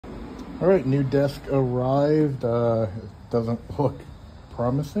All right, new desk arrived. It doesn't look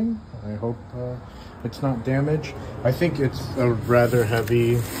promising. I hope it's not damaged. I think it's a rather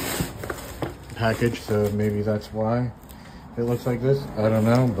heavy package, so maybe that's why it looks like this. I don't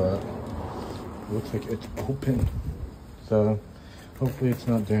know, but it looks like it's open. So hopefully it's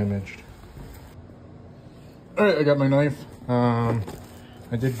not damaged. All right, I got my knife. I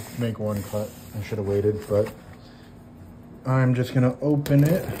did make one cut. I should have waited, but I'm just gonna open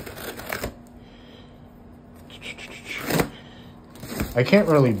it. I can't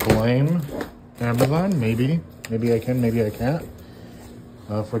really blame Amazon. Maybe I can, maybe I can't.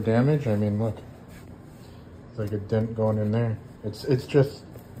 For damage, I mean, look, it's like a dent going in there. It's just,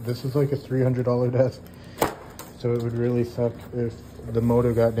 this is like a $300 desk, so it would really suck if the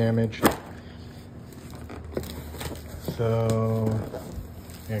motor got damaged. So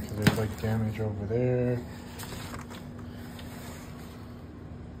yeah, because there's like damage over there,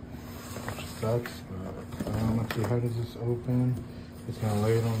 which sucks. But let's see, how does this open? Just gonna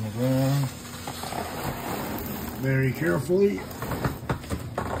lay it on the ground very carefully.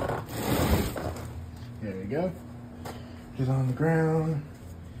 There we go. Just on the ground.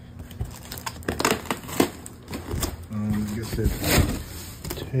 I guess there's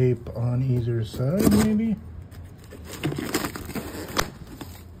tape on either side, maybe.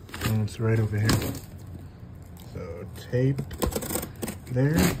 And it's right over here. So tape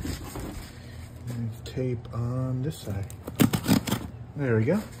there. And tape on this side. There we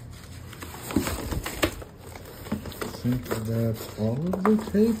go. I think that's all of the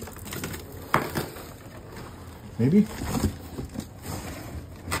tape. Maybe.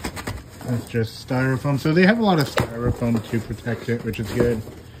 That's just styrofoam. So they have a lot of styrofoam to protect it, which is good.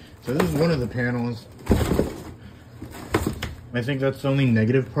 So this is one of the panels. I think that's the only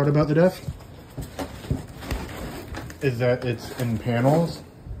negative part about the desk, is that it's in panels.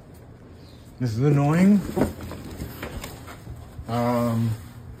 This is annoying.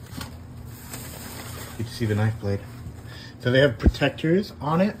 You can see the knife blade. So they have protectors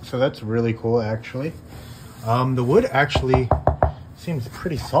on it, so that's really cool actually. The wood actually seems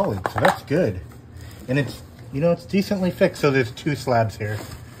pretty solid, so that's good. And it's, you know, it's decently fixed. So there's two slabs here.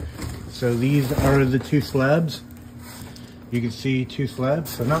 So these are the two slabs. You can see two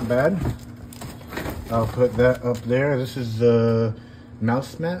slabs, so not bad. I'll put that up there. This is the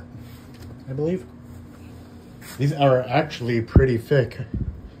mouse mat, I believe. These are actually pretty thick.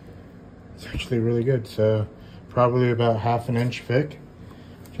 It's actually really good. So probably about ½ an inch thick,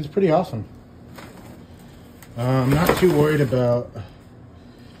 which is pretty awesome. I'm not too worried about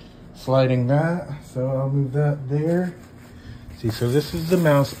sliding that, so I'll move that there. See, so this is the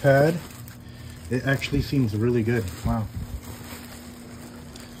mouse pad. It actually seems really good. Wow.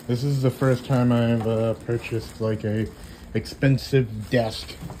 This is the first time I've purchased like a expensive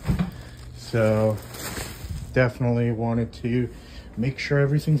desk. So definitely wanted to make sure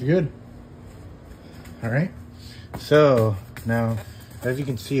everything's good. All right. So now, as you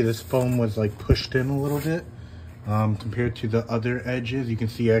can see, this foam was like pushed in a little bit compared to the other edges. You can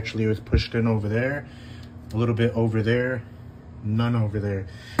see actually it was pushed in over there, a little bit over there, none over there.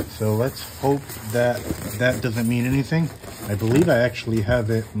 So let's hope that that doesn't mean anything. I believe I actually have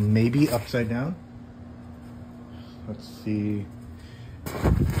it maybe upside down. Let's see.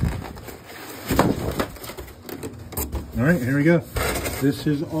 All right, here we go. This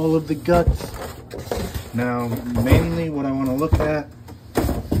is all of the guts. Now, mainly what I want to look at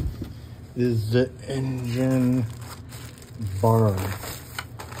is the engine bar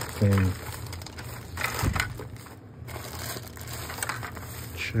thing,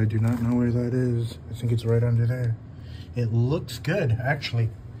 which I do not know where that is. I think it's right under there. It looks good, actually.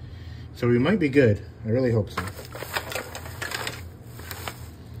 So we might be good. I really hope so.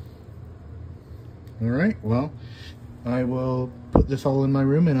 All right, well, I will put this all in my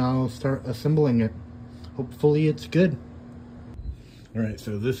room and I'll start assembling it. Hopefully it's good. All right,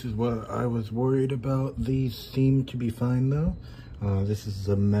 so this is what I was worried about. These seem to be fine though. This is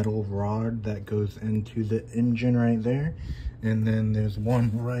a metal rod that goes into the engine right there. And then there's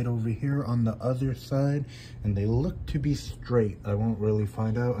one right over here on the other side, and they look to be straight. I won't really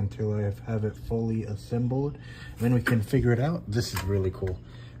find out until I have it fully assembled. And then we can figure it out. This is really cool.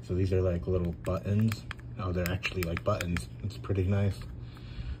 So these are like little buttons. Oh, they're actually like buttons. It's pretty nice.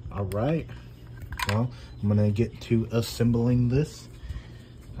 All right. Well, I'm gonna get to assembling this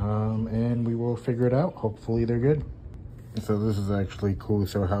and we will figure it out. Hopefully they're good. So this is actually cool.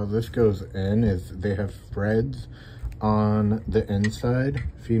 So how this goes in is they have threads on the inside,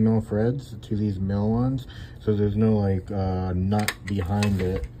 female threads to these male ones. So there's no like nut behind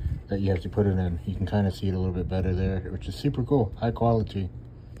it that you have to put it in. You can kind of see it a little bit better there, which is super cool, high quality.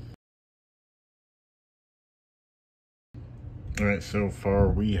 All right, so far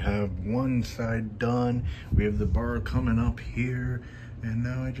we have one side done. We have the bar coming up here, and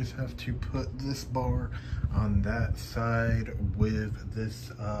now I just have to put this bar on that side with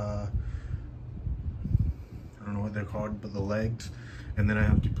this, I don't know what they're called, but the legs, and then I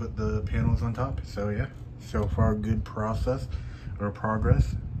have to put the panels on top. So yeah, so far good process or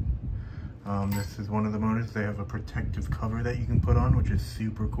progress. This is one of the motors. They have a protective cover that you can put on, which is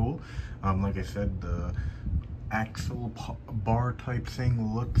super cool. Like I said, the axle bar type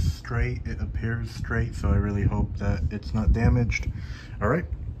thing looks straight, it appears straight, so I really hope that it's not damaged. All right,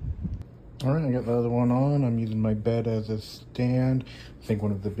 I got the other one on. I'm using my bed as a stand. I think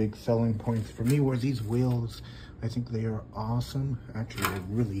one of the big selling points for me were these wheels. I think they are awesome. Actually, they're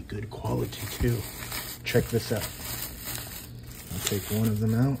really good quality too. Check this out. I'll take one of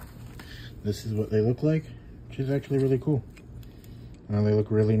them out. This is what they look like, which is actually really cool. They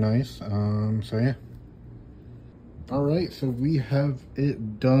look really nice. So yeah. All right, so we have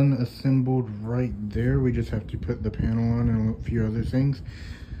it done, assembled right there. We just have to put the panel on and a few other things.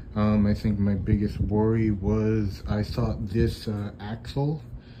 I think my biggest worry was I thought this axle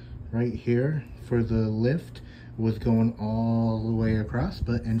right here for the lift was going all the way across,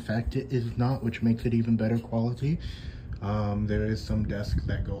 but in fact it is not, which makes it even better quality. There is some desks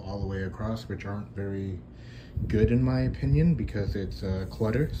that go all the way across, which aren't very good in my opinion because it's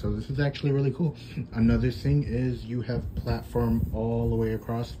clutter. So this is actually really cool. Another thing is you have platform all the way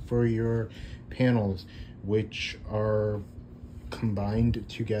across for your panels, which are combined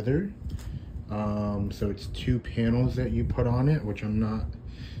together. So it's two panels that you put on it, which I'm not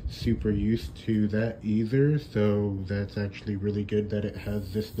super used to that either, so that's actually really good that it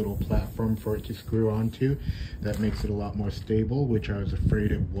has this little platform for it to screw onto. That makes it a lot more stable, which I was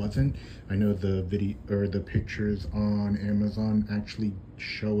afraid it wasn't. I know the video or the pictures on Amazon actually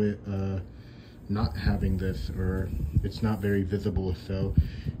show it not having this, or it's not very visible, so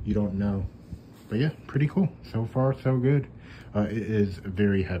you don't know. But yeah, pretty cool. So far so good. It is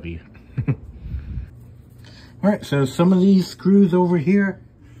very heavy. All right, so some of these screws over here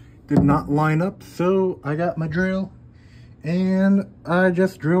did not line up, so I got my drill and I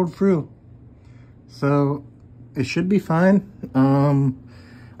just drilled through, so it should be fine.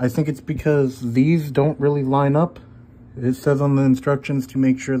 I think it's because these don't really line up. It says on the instructions to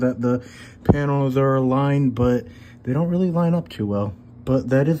make sure that the panels are aligned, but they don't really line up too well, but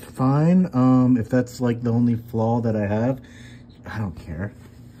that is fine. If that's like the only flaw that I have, I don't care.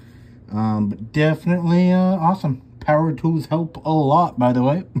 But definitely awesome. Power tools help a lot, by the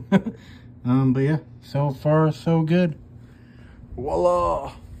way. But yeah, so far so good.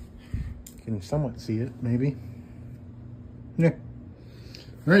 Voila! You can somewhat see it, maybe. Yeah.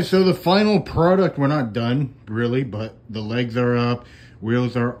 Alright, so the final product, we're not done, really, but the legs are up,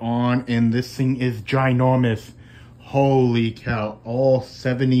 wheels are on, and this thing is ginormous. Holy cow. All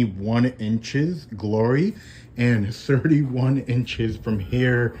 71 inches, glory, and 31 inches from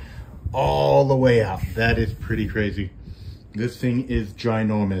here all the way out. That is pretty crazy. This thing is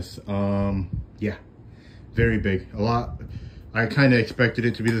ginormous. Yeah, very big. A lot. I kind of expected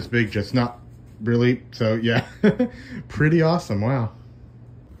it to be this big, just not really. So yeah, pretty awesome. Wow.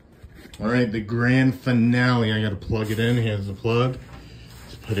 All right, the grand finale. I gotta plug it in. Here's the plug.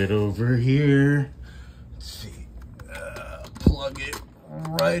 Let's put it over here. Let's see. Plug it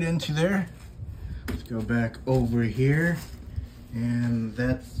right into there. Let's go back over here. And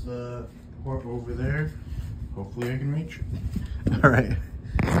that's the port over there. Hopefully I can reach it. All right.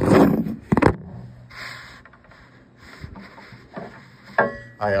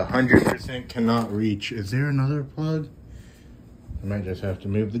 I 100% cannot reach. Is there another plug? I might just have to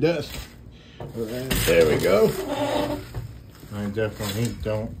move the desk. Right, there we go. I definitely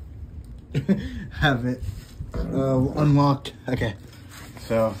don't have it unlocked. Okay.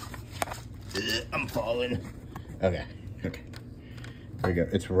 So, I'm falling. Okay. Okay. There we go.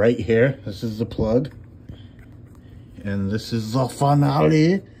 It's right here. This is the plug. And this is the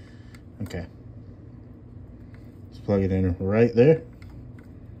finale. Okay. Let's plug it in right there.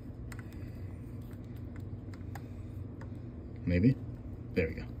 Maybe. There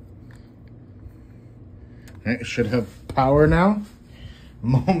we go. Alright, it should have power now.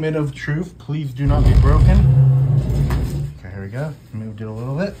 Moment of truth. Please do not be broken. Okay, here we go. Moved it a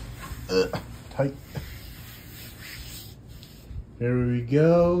little bit. Tight. There we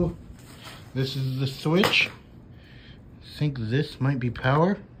go. This is the switch. I think this might be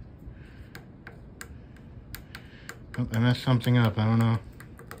power. Oh, I messed something up. I don't know.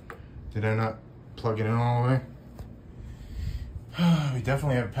 Did I not plug it in all the way? We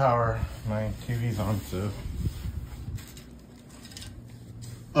definitely have power. My TV's on, so.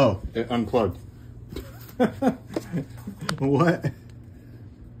 Oh, it unplugged. What?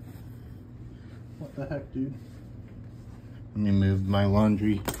 What the heck, dude? Let me move my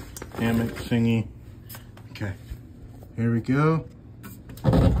laundry hammock thingy. Okay, here we go.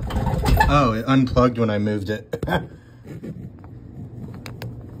 Oh, it unplugged when I moved it.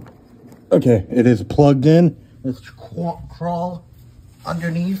 Okay, it is plugged in. Let's crawl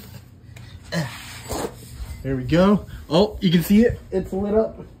underneath. There we go. Oh, you can see it. It's lit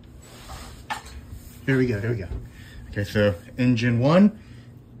up. Here we go, here we go. Okay, so engine 1,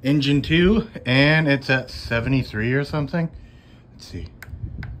 engine 2, and it's at 73 or something. Let's see.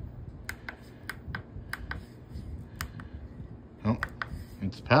 Oh,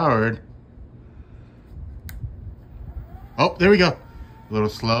 it's powered. Oh, there we go. A little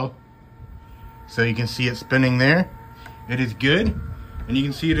slow. So you can see it spinning there. It is good. And you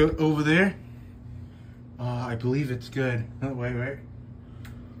can see it over there. I believe it's good. Oh, wait.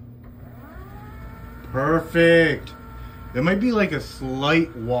 Perfect. There might be like a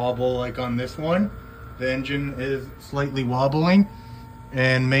slight wobble like on this one. The engine is slightly wobbling.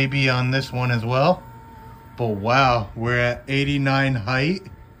 And maybe on this one as well. But wow, we're at 89 height.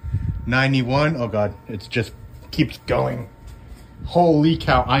 91. Oh God, it just keeps going. Holy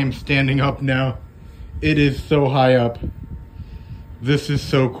cow, I'm standing up now. It is so high up. This is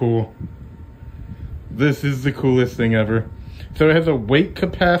so cool. This is the coolest thing ever. So it has a weight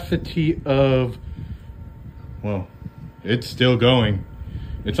capacity of, well, it's still going.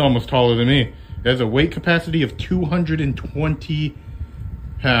 It's almost taller than me. It has a weight capacity of 220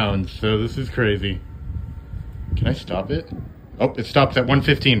 pounds. So this is crazy. Can I stop it? Oh, it stops at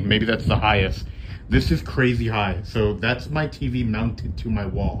 115. Maybe that's the highest. This is crazy high. So that's my TV mounted to my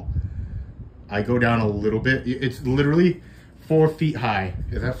wall. I go down a little bit. It's literally 4 feet high.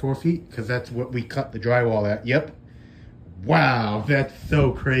 Is that 4 feet? Because that's what we cut the drywall at. Yep. Wow, that's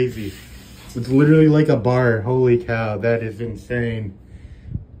so crazy. It's literally like a bar. Holy cow, that is insane.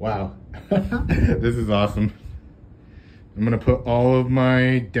 Wow. This is awesome. I'm gonna put all of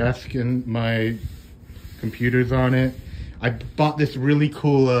my desk and my computers on it. I bought this really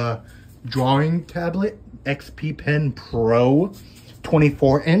cool drawing tablet, XP Pen Pro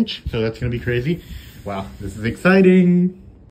 24-inch. So that's gonna be crazy. Wow, this is exciting.